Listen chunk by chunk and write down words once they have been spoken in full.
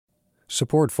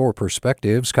Support for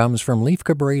Perspectives comes from Leif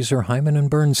Cabraser, Hyman and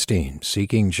Bernstein,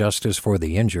 seeking justice for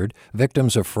the injured,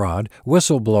 victims of fraud,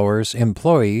 whistleblowers,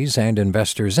 employees, and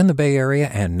investors in the Bay Area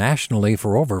and nationally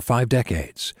for over 5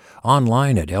 decades.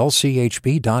 Online at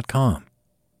lchb.com.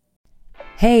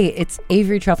 Hey, it's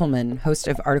Avery Trufelman, host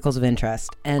of Articles of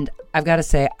Interest, and I've got to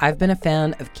say, I've been a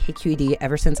fan of KQED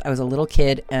ever since I was a little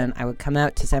kid, and I would come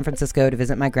out to San Francisco to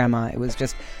visit my grandma. It was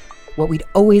just what we'd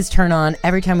always turn on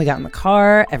every time we got in the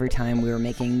car, every time we were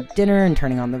making dinner and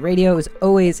turning on the radio. It was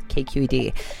always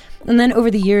KQED. And then over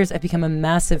the years, I've become a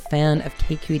massive fan of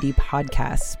KQED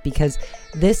podcasts because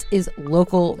this is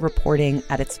local reporting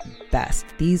at its best.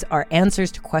 These are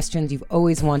answers to questions you've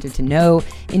always wanted to know,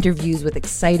 interviews with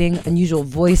exciting, unusual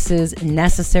voices,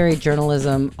 necessary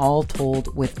journalism, all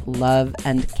told with love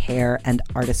and care and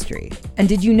artistry. And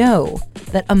did you know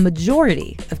that a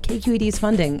majority of KQED's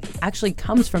funding actually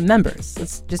comes from members?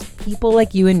 It's just people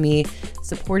like you and me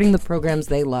supporting the programs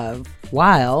they love,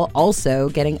 while also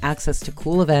getting access to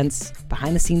cool events,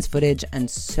 behind-the-scenes footage, and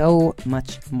so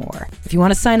much more. If you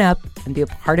want to sign up and be a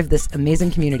part of this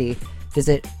amazing community,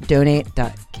 visit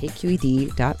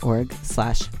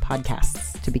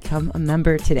donate.kqed.org/podcasts to become a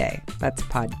member today. That's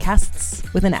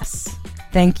podcasts with an S.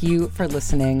 Thank you for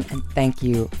listening, and thank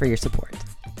you for your support.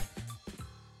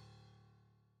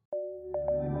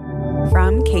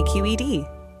 From KQED.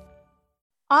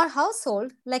 Our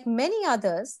household, like many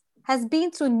others, has been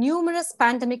through numerous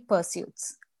pandemic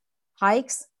pursuits.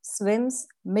 Hikes, swims,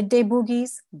 midday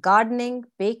boogies, gardening,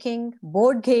 baking,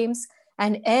 board games,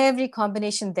 and every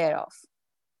combination thereof.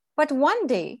 But one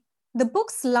day, the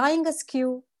books lying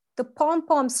askew, the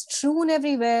pom-poms strewn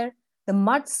everywhere, the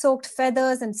mud-soaked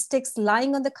feathers and sticks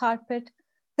lying on the carpet,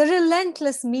 the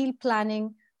relentless meal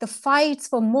planning, the fights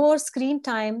for more screen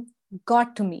time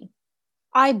got to me.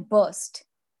 I burst.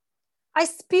 I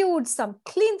spewed some,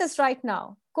 clean this right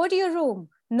now, go to your room,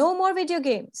 no more video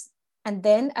games. And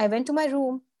then I went to my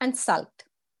room and sulked.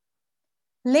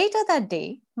 Later that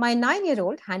day, my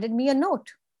 9-year-old handed me a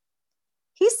note.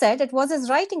 He said it was his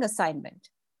writing assignment.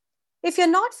 If you're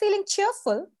not feeling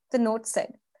cheerful, the note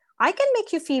said, I can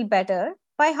make you feel better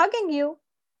by hugging you.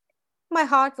 My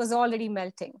heart was already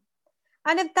melting.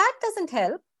 And if that doesn't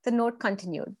help, the note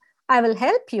continued, I will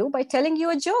help you by telling you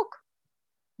a joke.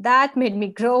 That made me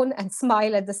groan and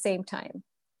smile at the same time.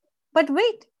 But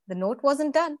wait, the note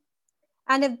wasn't done.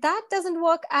 And if that doesn't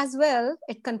work as well,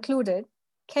 it concluded,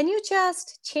 can you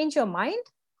just change your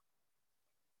mind?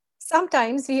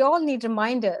 Sometimes we all need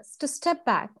reminders to step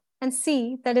back and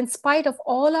see that in spite of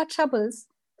all our troubles,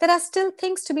 there are still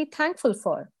things to be thankful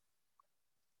for.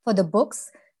 For the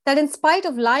books that in spite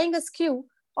of lying askew,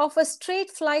 offer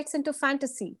straight flights into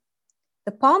fantasy.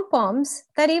 The pom-poms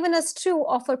that even as true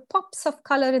offer pops of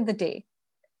color in the day.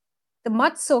 The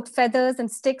mud-soaked feathers and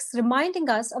sticks reminding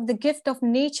us of the gift of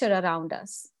nature around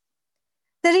us.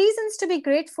 The reasons to be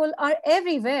grateful are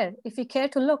everywhere if we care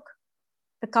to look.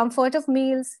 The comfort of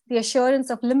meals, the assurance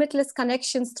of limitless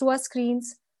connections through our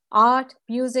screens, art,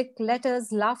 music,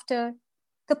 letters, laughter.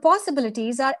 The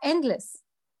possibilities are endless.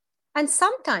 And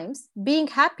sometimes being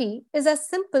happy is as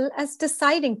simple as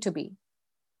deciding to be.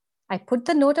 I put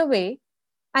the note away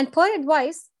and per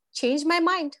advice, changed my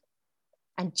mind.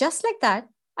 And just like that,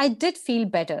 I did feel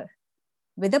better.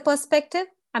 With a perspective,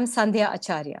 I'm Sandhya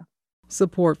Acharya.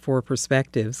 Support for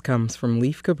Perspectives comes from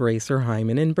Leif Cabraser,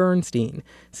 Hyman and Bernstein,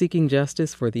 seeking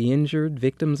justice for the injured,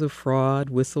 victims of fraud,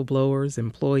 whistleblowers,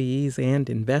 employees, and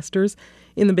investors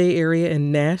in the Bay Area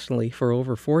and nationally for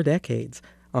over 4 decades.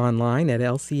 Online at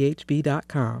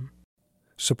lchb.com.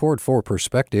 Support for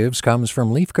Perspectives comes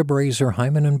from Leif Cabraser,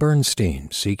 Hyman and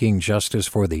Bernstein, seeking justice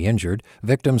for the injured,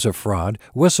 victims of fraud,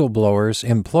 whistleblowers,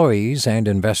 employees, and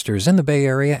investors in the Bay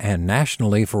Area and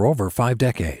nationally for over 5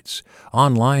 decades.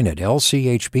 Online at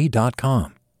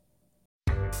lchb.com.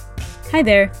 Hi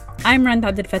there, I'm Rand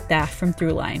Abdel-Fattah from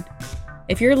Throughline.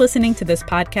 If you're listening to this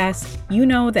podcast, you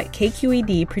know that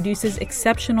KQED produces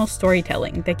exceptional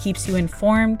storytelling that keeps you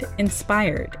informed,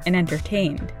 inspired, and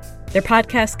entertained. Their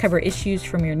podcasts cover issues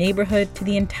from your neighborhood to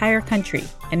the entire country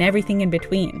and everything in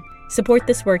between. Support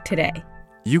this work today.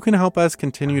 You can help us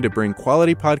continue to bring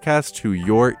quality podcasts to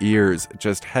your ears.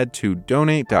 Just head to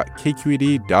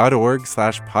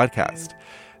donate.kqed.org/podcast.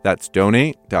 That's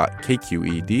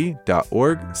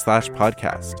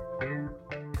donate.kqed.org/podcast.